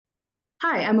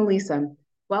Hi, I'm Elisa.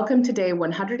 Welcome to day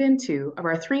 102 of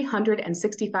our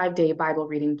 365-day Bible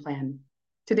reading plan.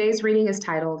 Today's reading is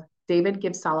titled, David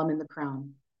Gives Solomon the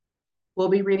Crown. We'll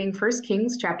be reading 1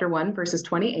 Kings chapter 1, verses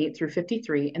 28 through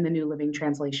 53 in the New Living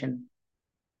Translation.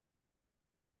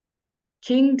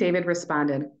 King David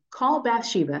responded, "Call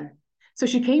Bathsheba." So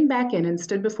she came back in and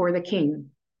stood before the king,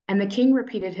 and the king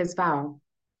repeated his vow.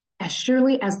 "As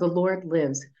surely as the Lord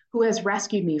lives, who has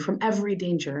rescued me from every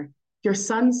danger, your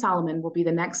son Solomon will be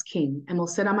the next king and will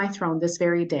sit on my throne this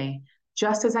very day,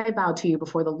 just as I vowed to you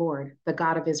before the Lord, the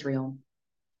God of Israel."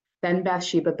 Then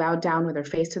Bathsheba bowed down with her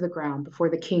face to the ground before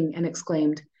the king and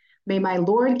exclaimed, "May my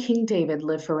Lord King David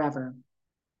live forever."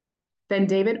 Then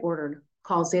David ordered,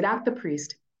 "Call Zadok the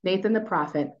priest, Nathan the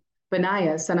prophet,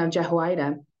 Benaiah son of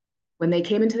Jehoiada." When they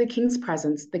came into the king's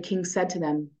presence, the king said to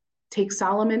them, "Take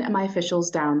Solomon and my officials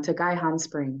down to Gihon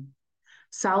Spring.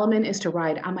 Solomon is to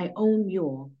ride on my own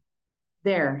mule.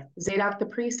 There, Zadok the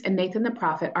priest and Nathan the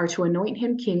prophet are to anoint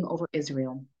him king over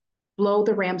Israel. Blow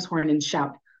the ram's horn and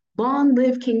shout, 'Long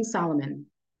live King Solomon!'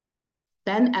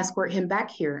 Then escort him back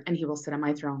here, and he will sit on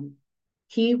my throne.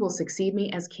 He will succeed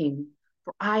me as king,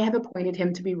 for I have appointed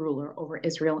him to be ruler over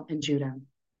Israel and Judah."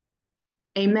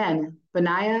 "Amen,"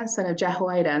 Benaiah son of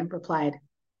Jehoiada replied.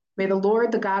 "May the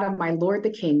Lord, the God of my lord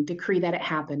the king, decree that it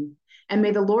happen. And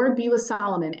may the Lord be with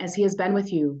Solomon as he has been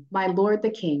with you, my lord the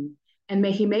king, and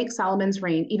may he make Solomon's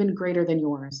reign even greater than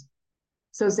yours."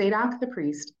 So Zadok the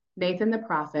priest, Nathan the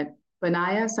prophet,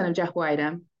 Benaiah son of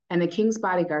Jehoiada, and the king's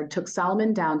bodyguard took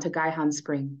Solomon down to Gihon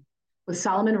Spring, with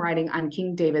Solomon riding on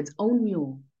King David's own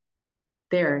mule.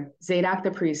 There, Zadok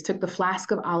the priest took the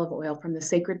flask of olive oil from the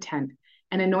sacred tent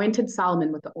and anointed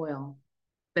Solomon with the oil.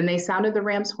 Then they sounded the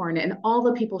ram's horn, and all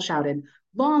the people shouted,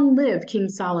 "Long live King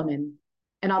Solomon!"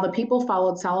 And all the people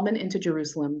followed Solomon into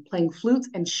Jerusalem, playing flutes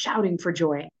and shouting for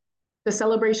joy. The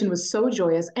celebration was so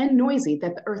joyous and noisy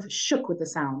that the earth shook with the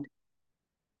sound.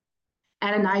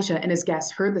 Adonijah and his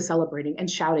guests heard the celebrating and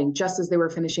shouting just as they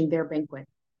were finishing their banquet.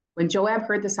 When Joab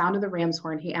heard the sound of the ram's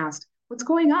horn, he asked, "What's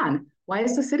going on? Why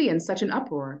is the city in such an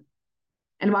uproar?"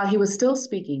 And while he was still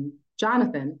speaking,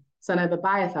 Jonathan, son of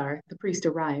Abiathar, the priest,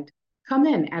 arrived. "Come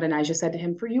in," Adonijah said to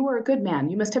him, "for you are a good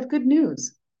man. You must have good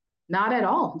news." "Not at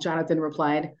all," Jonathan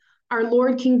replied. "Our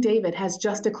Lord King David has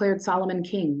just declared Solomon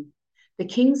king." The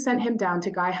king sent him down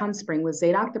to Gihon Spring with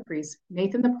Zadok the priest,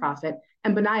 Nathan the prophet,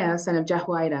 and Benaiah son of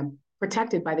Jehoiada,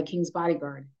 protected by the king's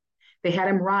bodyguard. They had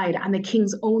him ride on the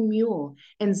king's own mule,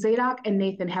 and Zadok and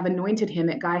Nathan have anointed him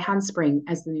at Gihon Spring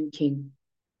as the new king.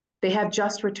 They have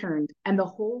just returned, and the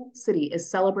whole city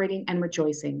is celebrating and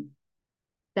rejoicing.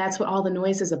 That's what all the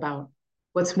noise is about.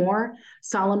 What's more,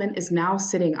 Solomon is now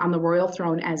sitting on the royal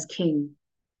throne as king,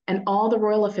 and all the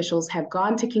royal officials have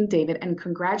gone to King David and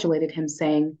congratulated him,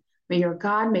 saying, "May your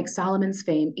God make Solomon's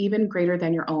fame even greater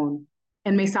than your own,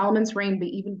 and may Solomon's reign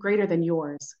be even greater than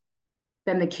yours."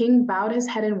 Then the king bowed his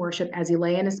head in worship as he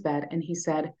lay in his bed, and he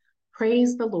said,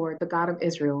 "Praise the Lord, the God of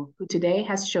Israel, who today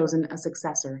has chosen a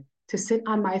successor to sit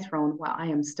on my throne while I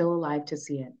am still alive to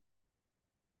see it."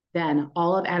 Then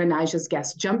all of Adonijah's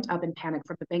guests jumped up in panic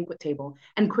from the banquet table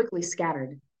and quickly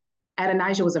scattered.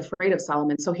 Adonijah was afraid of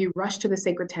Solomon, so he rushed to the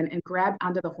sacred tent and grabbed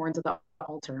onto the horns of the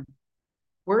altar.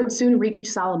 Word soon reached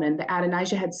Solomon that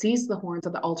Adonijah had seized the horns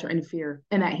of the altar in fear,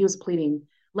 and that he was pleading,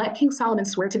 "Let King Solomon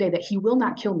swear today that he will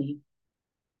not kill me."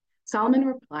 Solomon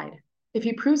replied, "If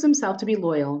he proves himself to be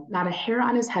loyal, not a hair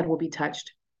on his head will be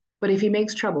touched, but if he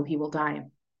makes trouble, he will die."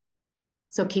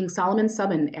 So King Solomon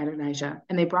summoned Adonijah,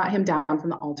 and they brought him down from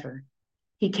the altar.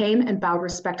 He came and bowed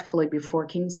respectfully before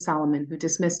King Solomon, who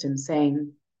dismissed him,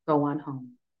 saying, "Go on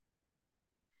home."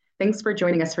 Thanks for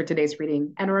joining us for today's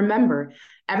reading. And remember,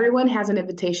 everyone has an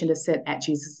invitation to sit at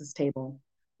Jesus' table.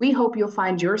 We hope you'll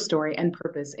find your story and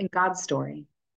purpose in God's story.